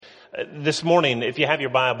This morning, if you have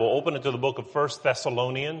your Bible, open it to the book of 1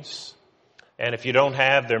 Thessalonians. And if you don't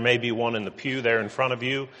have, there may be one in the pew there in front of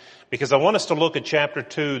you. Because I want us to look at chapter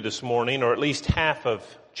 2 this morning, or at least half of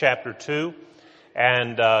chapter 2,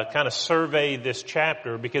 and kind of survey this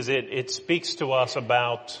chapter because it speaks to us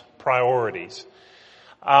about priorities.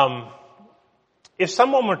 If I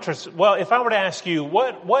were to ask you,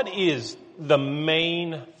 what is the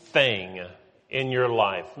main thing in your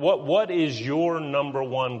life? What is your number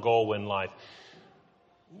one goal in life?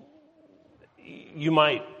 You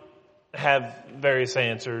might have various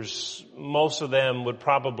answers. Most of them would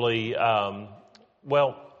probably,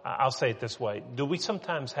 I'll say it this way. Do we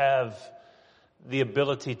sometimes have the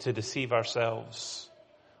ability to deceive ourselves?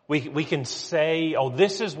 We can say, oh,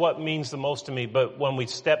 this is what means the most to me, but when we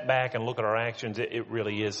step back and look at our actions, it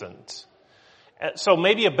really isn't. So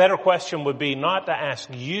maybe a better question would be not to ask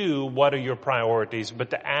you what are your priorities, but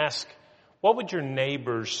to ask what would your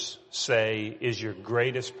neighbors say is your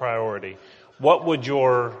greatest priority? What would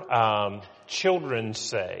your children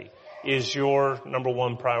say is your number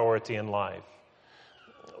one priority in life?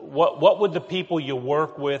 What would the people you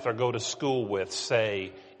work with or go to school with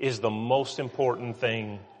say is the most important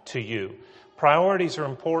thing to you? Priorities are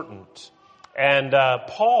important. And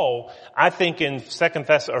Paul, I think in 1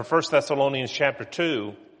 Thessalonians chapter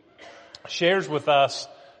 2, shares with us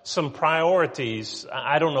some priorities.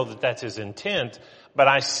 I don't know that that's his intent, but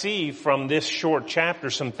I see from this short chapter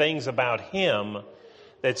some things about him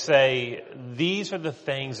that say these are the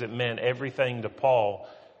things that meant everything to Paul,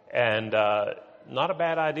 and not a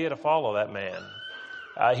bad idea to follow that man.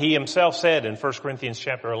 He himself said in 1 Corinthians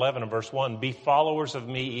chapter 11 and verse 1, be followers of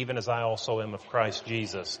me even as I also am of Christ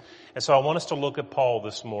Jesus. And so I want us to look at Paul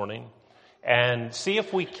this morning and see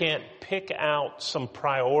if we can't pick out some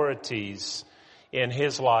priorities in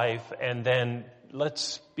his life, and then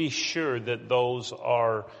let's be sure that those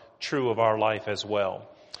are true of our life as well.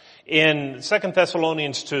 In 2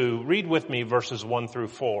 Thessalonians 2, read with me verses 1 through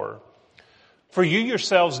 4. For you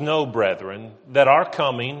yourselves know, brethren, that our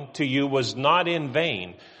coming to you was not in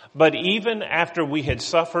vain, but even after we had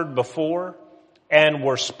suffered before and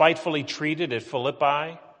were spitefully treated at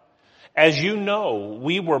Philippi, as you know,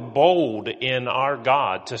 we were bold in our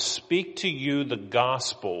God to speak to you the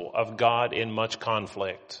gospel of God in much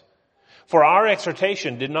conflict. For our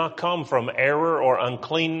exhortation did not come from error or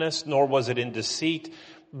uncleanness, nor was it in deceit,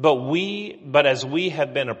 but as we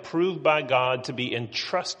have been approved by God to be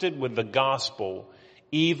entrusted with the gospel,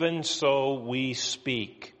 even so we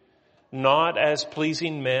speak, not as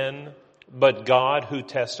pleasing men, but God who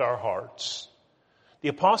tests our hearts. The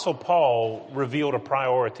Apostle Paul revealed a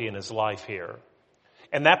priority in his life here,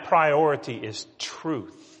 and that priority is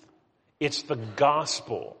truth. It's the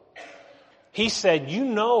gospel. He said, you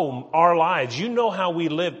know our lives. You know how we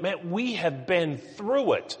live. Man, we have been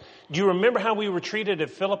through it. Do you remember how we were treated at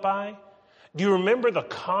Philippi? Do you remember the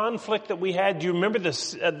conflict that we had? Do you remember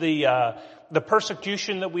the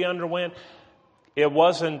persecution that we underwent? It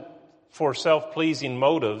wasn't for self-pleasing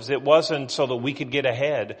motives. It wasn't so that we could get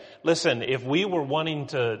ahead. Listen, if we were wanting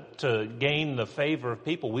to gain the favor of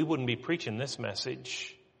people, we wouldn't be preaching this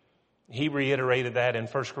message. He reiterated that in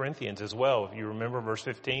 1 Corinthians as well. If you remember verse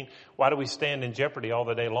 15, why do we stand in jeopardy all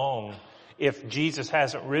the day long? If Jesus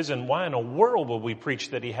hasn't risen, why in the world will we preach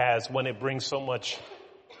that he has when it brings so much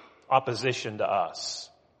opposition to us?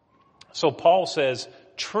 So Paul says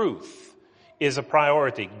truth is a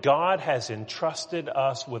priority. God has entrusted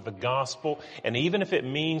us with the gospel, and even if it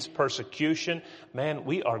means persecution, man,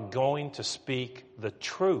 we are going to speak the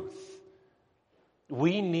truth.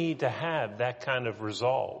 We need to have that kind of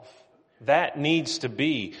resolve. That needs to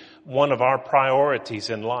be one of our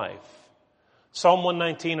priorities in life. Psalm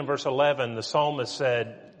 119 and verse 11, the psalmist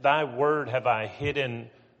said, thy word have I hid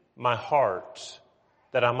in my heart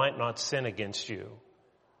that I might not sin against you.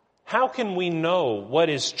 How can we know what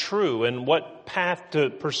is true and what path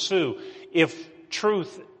to pursue if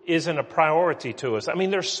truth isn't a priority to us? I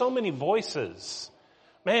mean, there's so many voices.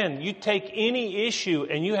 Man, you take any issue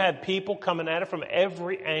and you have people coming at it from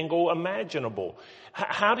every angle imaginable.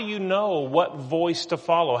 How do you know what voice to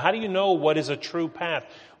follow? How do you know what is a true path?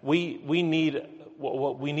 We need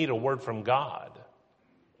a word from God,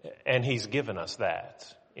 and he's given us that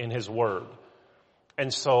in his word.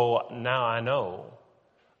 And so now I know.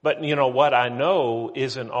 But you know what I know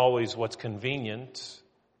isn't always what's convenient.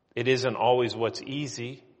 It isn't always what's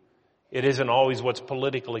easy. It isn't always what's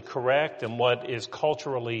politically correct and what is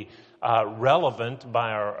culturally relevant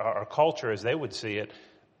by our culture as they would see it,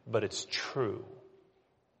 but it's true.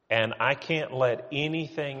 And I can't let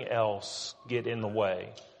anything else get in the way.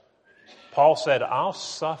 Paul said, I'll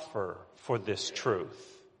suffer for this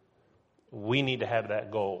truth. We need to have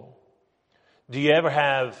that goal. Do you ever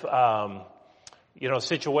have,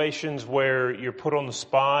 situations where you're put on the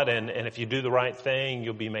spot and if you do the right thing,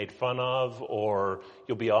 you'll be made fun of, or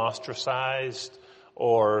you'll be ostracized,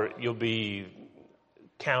 or you'll be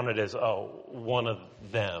counted as, one of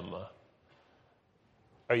them?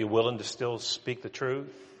 Are you willing to still speak the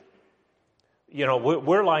truth?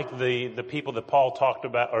 We're like the people that Paul talked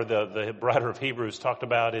about, or the writer of Hebrews talked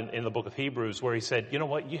about in the book of Hebrews, where he said, you know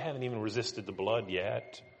what, you haven't even resisted the blood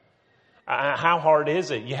yet. How hard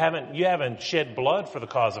is it? You haven't shed blood for the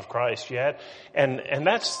cause of Christ yet. And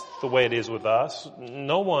that's the way it is with us.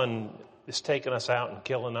 No one is taking us out and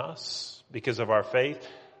killing us because of our faith,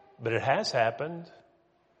 but it has happened,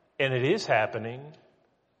 and it is happening.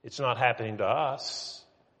 It's not happening to us.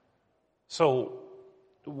 So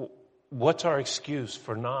what's our excuse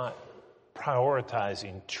for not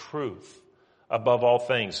prioritizing truth above all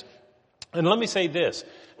things? And let me say this.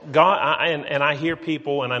 God, I hear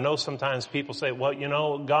people, and I know sometimes people say,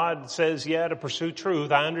 well, God says, to pursue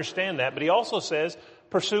truth. I understand that. But he also says,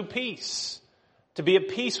 pursue peace, to be at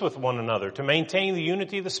peace with one another, to maintain the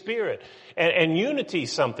unity of the Spirit. And unity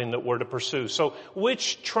is something that we're to pursue. So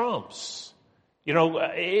which trumps?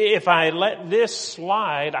 If I let this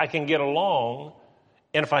slide, I can get along.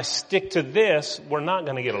 And if I stick to this, we're not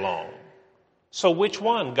going to get along. So which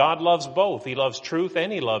one? God loves both. He loves truth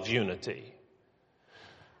and he loves unity.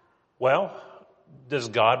 Well, does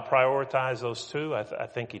God prioritize those two? I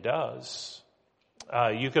think he does.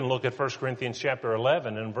 You can look at 1 Corinthians chapter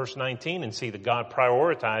 11 and verse 19 and see that God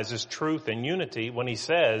prioritizes truth and unity when he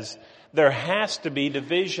says there has to be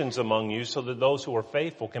divisions among you so that those who are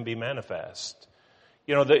faithful can be manifest.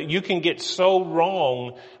 That you can get so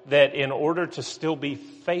wrong that in order to still be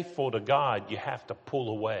faithful to God, you have to pull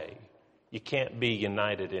away. You can't be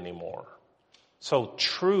united anymore. So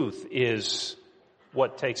truth is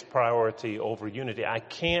what takes priority over unity. I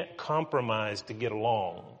can't compromise to get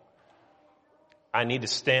along. I need to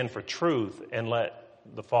stand for truth and let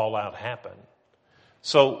the fallout happen.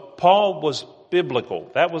 So Paul was biblical.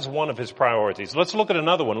 That was one of his priorities. Let's look at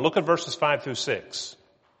another one. Look at verses 5 through 6.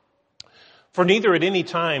 For neither at any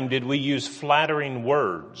time did we use flattering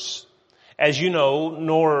words, as you know,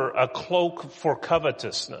 nor a cloak for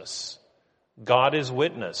covetousness. God is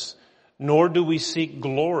witness. Nor do we seek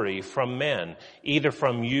glory from men, either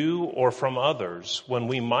from you or from others, when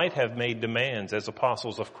we might have made demands as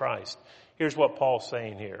apostles of Christ. Here's what Paul's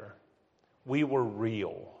saying here. We were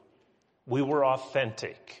real. We were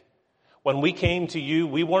authentic. When we came to you,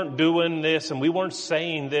 we weren't doing this and we weren't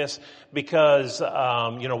saying this because,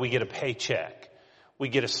 we get a paycheck. We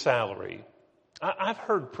get a salary. I've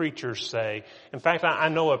heard preachers say, in fact, I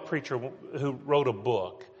know a preacher who wrote a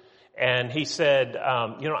book. And he said,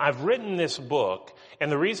 I've written this book, and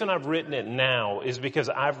the reason I've written it now is because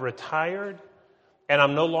I've retired, and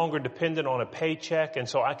I'm no longer dependent on a paycheck, and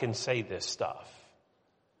so I can say this stuff.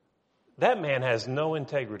 That man has no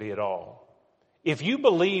integrity at all. If you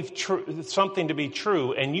believe something to be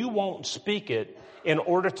true, and you won't speak it in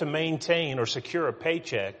order to maintain or secure a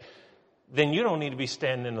paycheck, then you don't need to be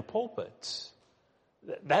standing in the pulpits.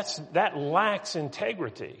 That lacks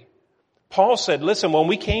integrity. Paul said, listen, when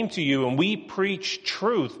we came to you and we preached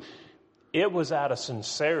truth, it was out of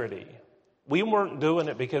sincerity. We weren't doing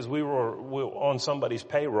it because we were on somebody's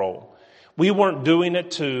payroll. We weren't doing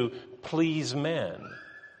it to please men.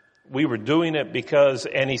 We were doing it because,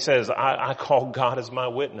 and he says, I call God as my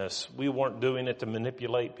witness. We weren't doing it to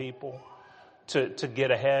manipulate people, to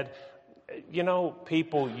get ahead.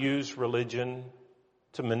 People use religion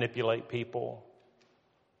to manipulate people.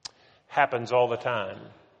 Happens all the time.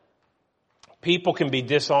 People can be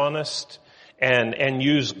dishonest and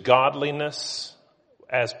use godliness,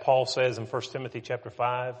 as Paul says in 1 Timothy chapter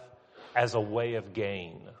 5, as a way of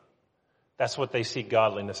gain. That's what they see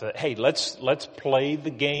godliness as. Hey, let's play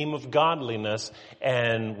the game of godliness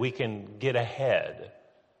and we can get ahead.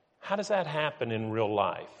 How does that happen in real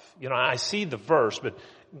life? I see the verse, but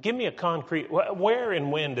give me a concrete, where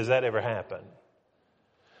and when does that ever happen?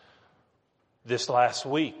 This last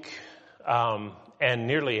week, and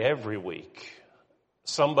nearly every week,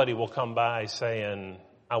 somebody will come by saying,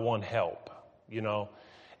 I want help,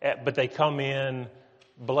 but they come in,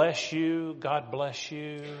 bless you, God bless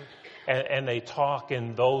you, and they talk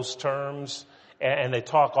in those terms, and they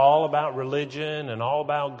talk all about religion and all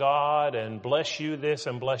about God and bless you this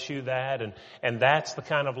and bless you that, and that's the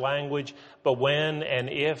kind of language. But when and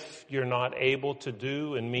if you're not able to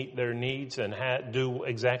do and meet their needs and do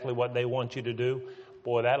exactly what they want you to do,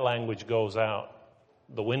 boy, that language goes out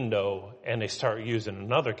the window and they start using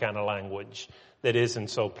another kind of language that isn't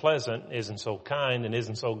so pleasant, isn't so kind, and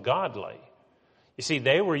isn't so godly. You see,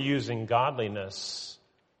 they were using godliness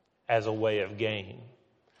as a way of gain.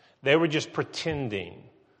 They were just pretending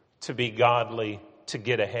to be godly to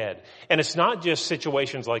get ahead. And it's not just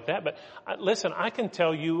situations like that, but listen, I can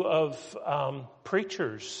tell you of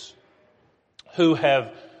preachers who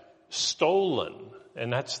have stolen,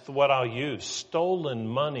 and that's what I'll use, stolen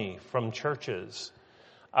money from churches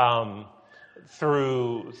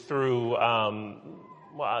through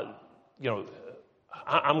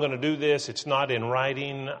I'm going to do this. It's not in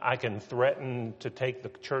writing. I can threaten to take the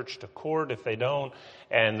church to court if they don't.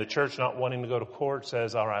 And the church not wanting to go to court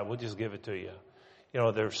says, all right, we'll just give it to you.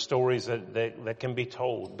 There's stories that can be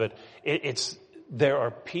told. But there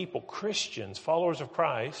are people, Christians, followers of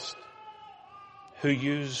Christ, who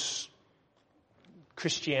use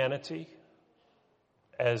Christianity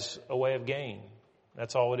as a way of gain.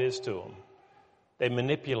 That's all it is to them. They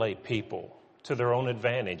manipulate people to their own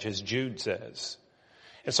advantage, as Jude says.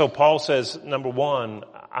 And so Paul says, number one,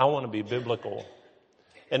 I want to be biblical.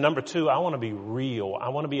 And number two, I want to be real. I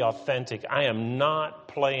want to be authentic. I am not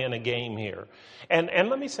playing a game here. And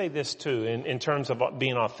let me say this too, in terms of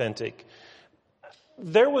being authentic.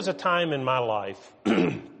 There was a time in my life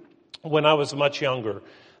when I was much younger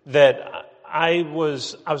that I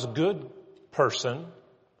was a good person,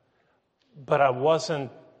 but I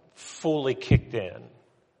wasn't fully kicked in.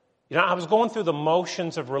 I was going through the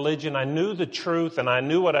motions of religion. I knew the truth, and I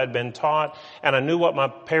knew what I'd been taught, and I knew what my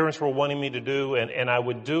parents were wanting me to do, and I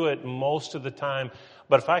would do it most of the time.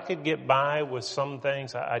 But if I could get by with some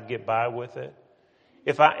things, I'd get by with it.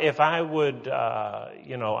 If I would,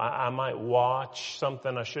 I might watch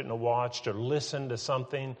something I shouldn't have watched, or listen to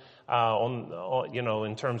something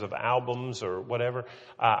in terms of albums or whatever.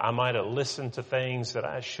 I might have listened to things that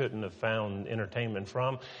I shouldn't have found entertainment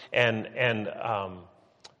from,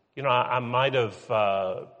 I might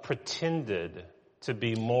have pretended to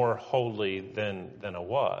be more holy than I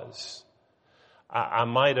was. I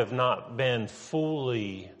might have not been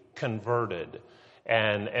fully converted.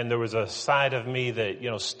 And there was a side of me that,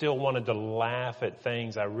 still wanted to laugh at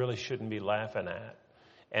things I really shouldn't be laughing at.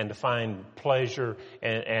 And to find pleasure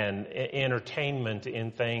and entertainment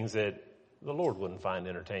in things that the Lord wouldn't find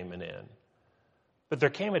entertainment in. But there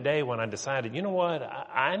came a day when I decided, you know what?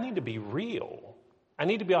 I need to be real. I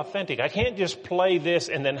need to be authentic. I can't just play this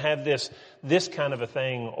and then have this kind of a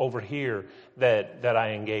thing over here that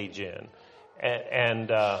I engage in.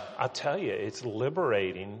 And I'll tell you, it's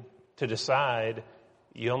liberating to decide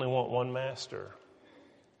you only want one master.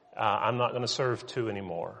 I'm not going to serve two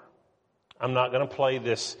anymore. I'm not going to play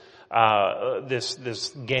this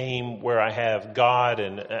game where I have God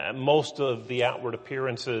and most of the outward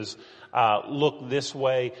appearances look this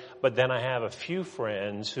way, but then I have a few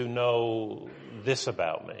friends who know this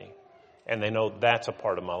about me, and they know that's a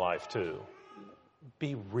part of my life too.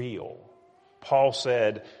 Be real. Paul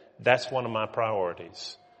said, that's one of my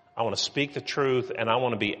priorities. I want to speak the truth, and I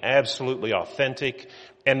want to be absolutely authentic.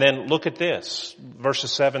 And then look at this,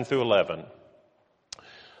 verses 7 through 11.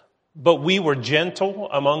 But we were gentle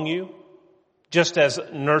among you, just as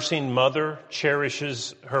a nursing mother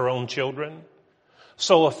cherishes her own children.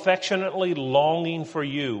 So affectionately longing for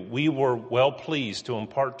you, we were well pleased to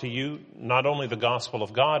impart to you not only the gospel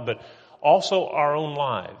of God, but also our own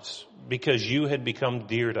lives, because you had become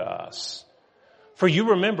dear to us. For you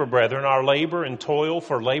remember, brethren, our labor and toil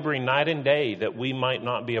for laboring night and day, that we might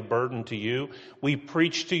not be a burden to you. We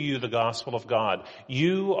preach to you the gospel of God.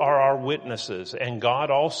 You are our witnesses, and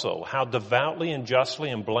God also, how devoutly and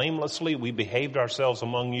justly and blamelessly we behaved ourselves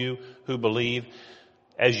among you who believe.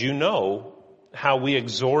 As you know, how we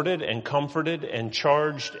exhorted and comforted and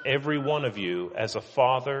charged every one of you as a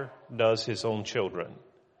father does his own children.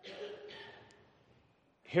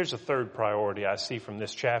 Here's a third priority I see from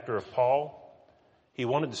this chapter of Paul. He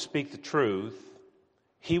wanted to speak the truth.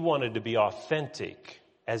 He wanted to be authentic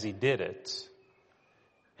as he did it.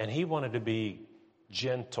 And he wanted to be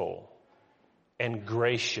gentle and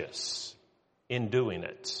gracious in doing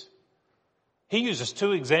it. He uses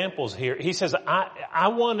two examples here. He says, I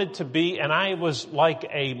wanted to be, and I was like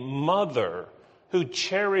a mother who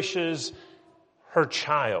cherishes her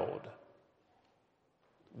child.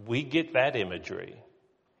 We get that imagery.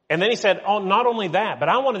 And then he said, oh, not only that, but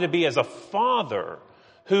I wanted to be as a father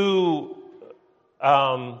who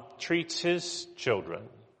treats his children.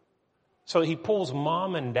 So he pulls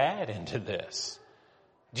mom and dad into this.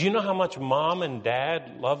 Do you know how much mom and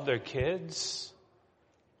dad love their kids?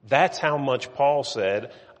 That's how much Paul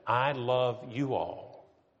said, I love you all.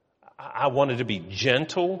 I wanted to be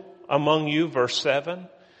gentle among you, verse 7.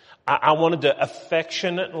 I wanted to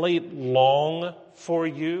affectionately long for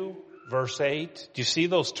you, verse 8. Do you see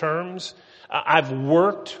those terms? I've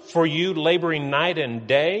worked for you, laboring night and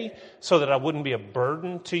day, so that I wouldn't be a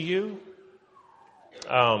burden to you.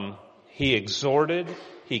 He exhorted,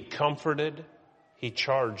 he comforted, he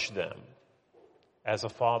charged them as a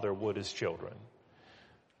father would his children.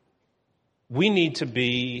 We need to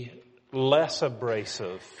be less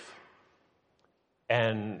abrasive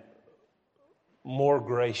and more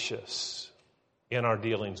gracious in our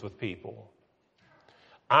dealings with people.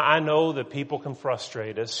 I know that people can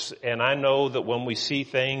frustrate us, and I know that when we see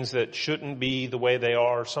things that shouldn't be the way they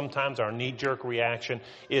are, sometimes our knee-jerk reaction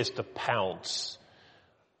is to pounce.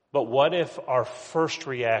 But what if our first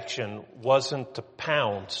reaction wasn't to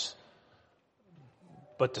pounce,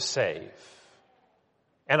 but to save?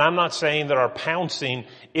 And I'm not saying that our pouncing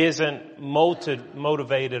isn't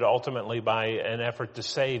motivated ultimately by an effort to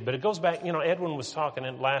save, but it goes back, Edwin was talking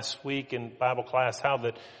last week in Bible class how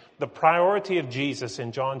that the priority of Jesus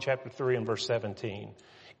in John chapter 3 and verse 17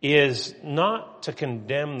 is not to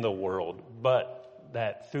condemn the world, but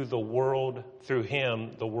that through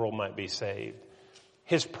him, the world might be saved.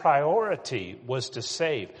 His priority was to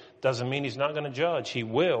save. Doesn't mean he's not going to judge. He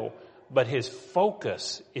will, but his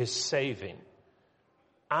focus is saving.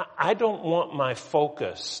 I don't want my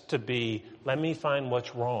focus to be, let me find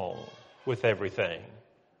what's wrong with everything.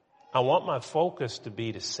 I want my focus to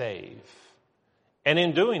be to save. And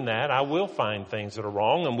in doing that, I will find things that are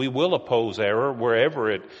wrong, and we will oppose error wherever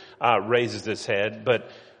it raises its head. But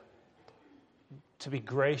to be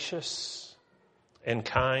gracious and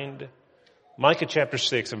kind. Micah chapter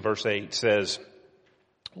 6 and verse 8 says,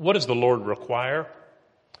 what does the Lord require?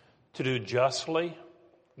 To do justly.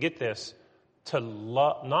 Get this. To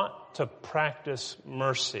love, not to practice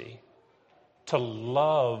mercy, to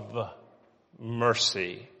love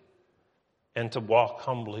mercy, and to walk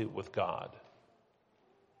humbly with God.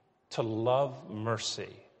 To love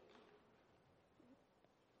mercy.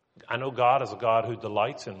 I know God is a God who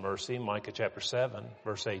delights in mercy, Micah chapter 7,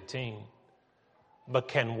 verse 18. But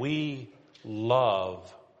can we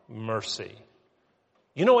love mercy?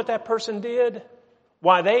 You know what that person did?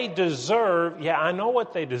 Why, they deserve, I know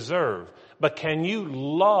what they deserve, but can you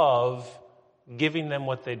love giving them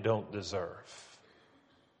what they don't deserve?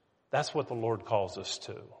 That's what the Lord calls us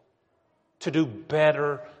to. To do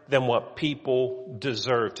better than what people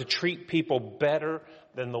deserve. To treat people better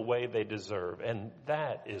than the way they deserve. And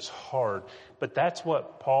that is hard. But that's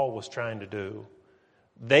what Paul was trying to do.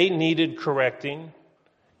 They needed correcting,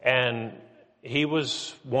 and he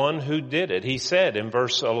was one who did it. He said in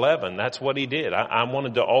verse 11, that's what he did. I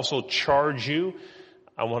wanted to also charge you.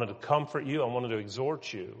 I wanted to comfort you. I wanted to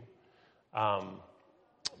exhort you.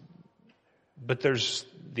 But there's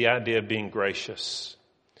the idea of being gracious.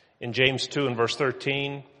 In James 2 and verse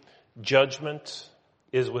 13, judgment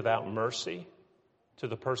is without mercy to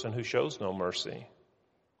the person who shows no mercy.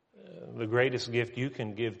 The greatest gift you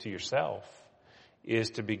can give to yourself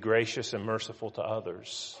is to be gracious and merciful to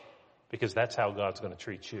others, because that's how God's going to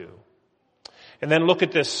treat you. And then look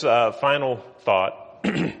at this final thought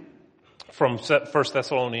from 1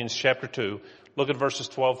 Thessalonians chapter 2. Look at verses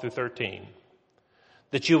 12 through 13.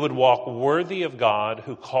 That you would walk worthy of God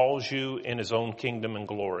who calls you in his own kingdom and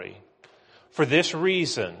glory. For this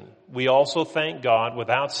reason, we also thank God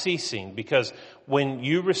without ceasing, because when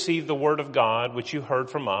you received the word of God, which you heard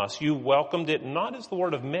from us, you welcomed it not as the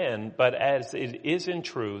word of men, but as it is in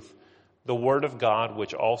truth, the word of God,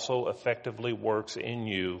 which also effectively works in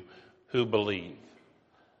you who believe.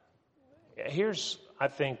 Here's, I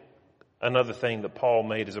think, another thing that Paul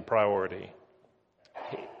made as a priority.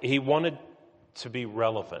 He wanted to be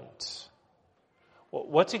relevant.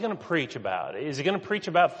 What's he going to preach about? Is he going to preach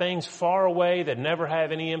about things far away that never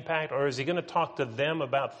have any impact? Or is he going to talk to them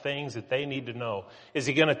about things that they need to know? Is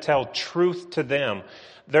he going to tell truth to them?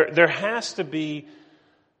 There has to be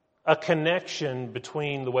a connection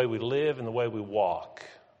between the way we live and the way we walk,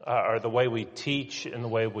 or the way we teach and the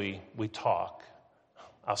way we talk.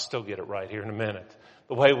 I'll still get it right here in a minute.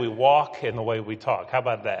 The way we walk and the way we talk. How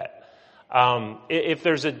about that? If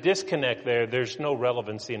there's a disconnect there, there's no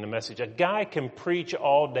relevancy in the message. A guy can preach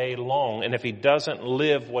all day long, and if he doesn't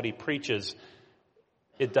live what he preaches,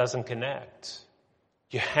 it doesn't connect.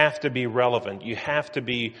 You have to be relevant. You have to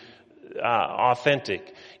be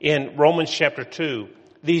authentic. In Romans chapter 2,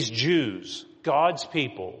 these Jews, God's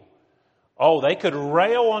people, they could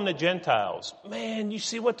rail on the Gentiles. Man, you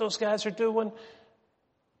see what those guys are doing?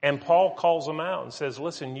 And Paul calls them out and says,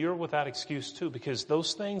 listen, you're without excuse too, because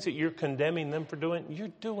those things that you're condemning them for doing, you're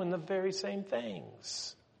doing the very same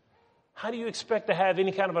things. How do you expect to have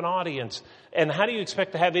any kind of an audience? And how do you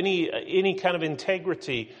expect to have any kind of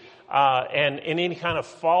integrity and any kind of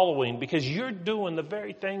following? Because you're doing the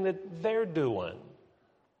very thing that they're doing.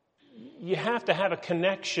 you have to have a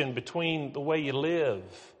connection between the way you live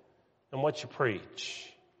and what you preach.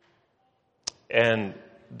 And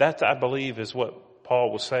that, I believe, is what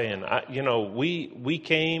Paul was saying. We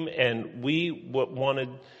came and we wanted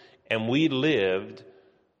and we lived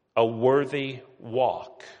a worthy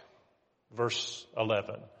walk. Verse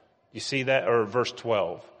 11. You see that? Or verse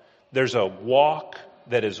 12. There's a walk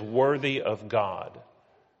that is worthy of God.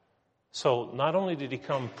 So not only did he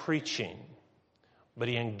come preaching, but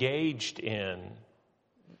he engaged in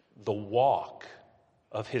the walk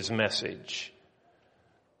of his message.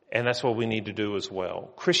 And that's what we need to do as well.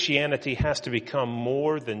 Christianity has to become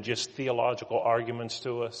more than just theological arguments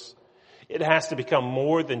to us. It has to become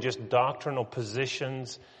more than just doctrinal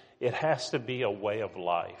positions. It has to be a way of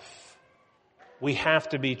life. We have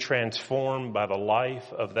to be transformed by the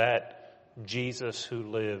life of that Jesus who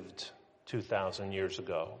lived 2,000 years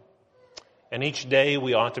ago. And each day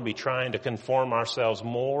we ought to be trying to conform ourselves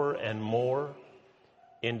more and more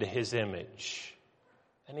into his image.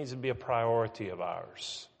 That needs to be a priority of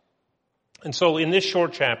ours. And so in this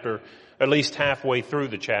short chapter, at least halfway through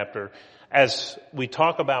the chapter, as we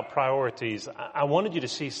talk about priorities, I wanted you to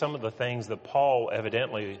see some of the things that Paul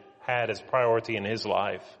evidently had as priority in his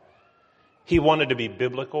life. He wanted to be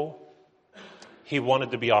biblical. He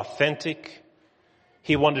wanted to be authentic.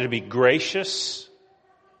 He wanted to be gracious.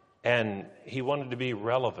 And he wanted to be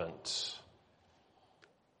relevant.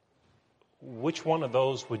 Which one of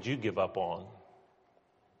those would you give up on?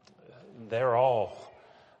 They're all.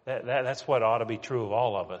 That's what ought to be true of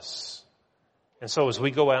all of us. And so as we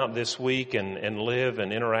go out this week and live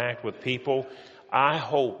and interact with people, I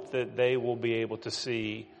hope that they will be able to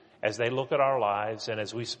see, as they look at our lives and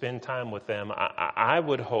as we spend time with them, I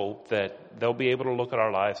would hope that they'll be able to look at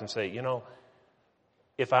our lives and say,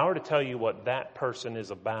 if I were to tell you what that person is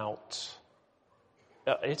about,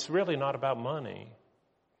 it's really not about money,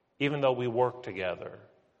 even though we work together.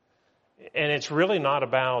 And it's really not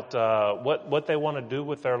about what they want to do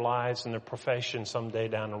with their lives and their profession someday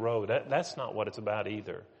down the road. That's not what it's about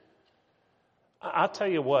either. I'll tell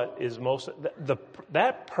you what is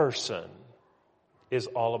that person is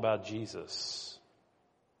all about Jesus.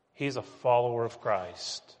 He's a follower of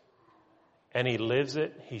Christ. And he lives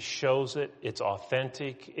it. He shows it. It's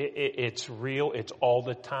authentic. It's real. It's all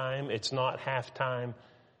the time. It's not half time.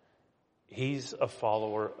 He's a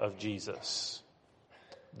follower of Jesus.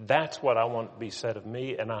 That's what I want to be said of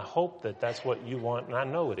me, and I hope that that's what you want, and I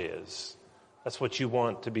know it is. That's what you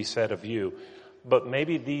want to be said of you. But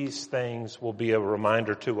maybe these things will be a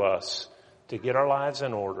reminder to us to get our lives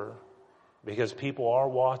in order, because people are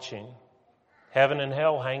watching. Heaven and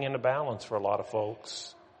hell hang in the balance for a lot of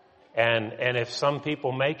folks. And if some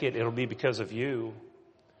people make it, it'll be because of you.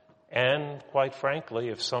 And quite frankly,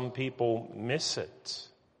 if some people miss it,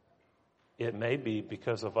 it may be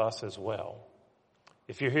because of us as well.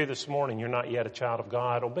 If you're here this morning, you're not yet a child of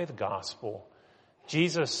God, obey the gospel.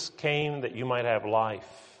 Jesus came that you might have life.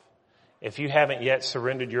 If you haven't yet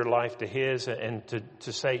surrendered your life to his and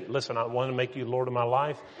to say, listen, I want to make you Lord of my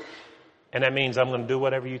life, and that means I'm going to do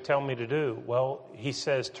whatever you tell me to do. Well, he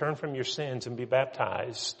says, turn from your sins and be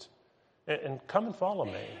baptized and come and follow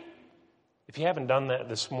me. If you haven't done that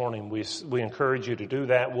this morning, we encourage you to do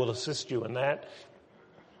that. We'll assist you in that.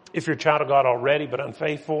 If you're a child of God already but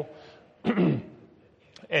unfaithful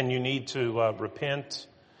and you need to repent,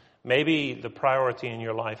 maybe the priority in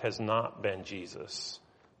your life has not been Jesus.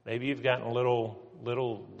 Maybe you've gotten a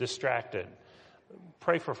little distracted.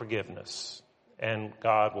 Pray for forgiveness, and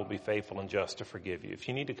God will be faithful and just to forgive you. If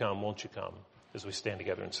you need to come, won't you come as we stand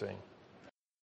together and sing?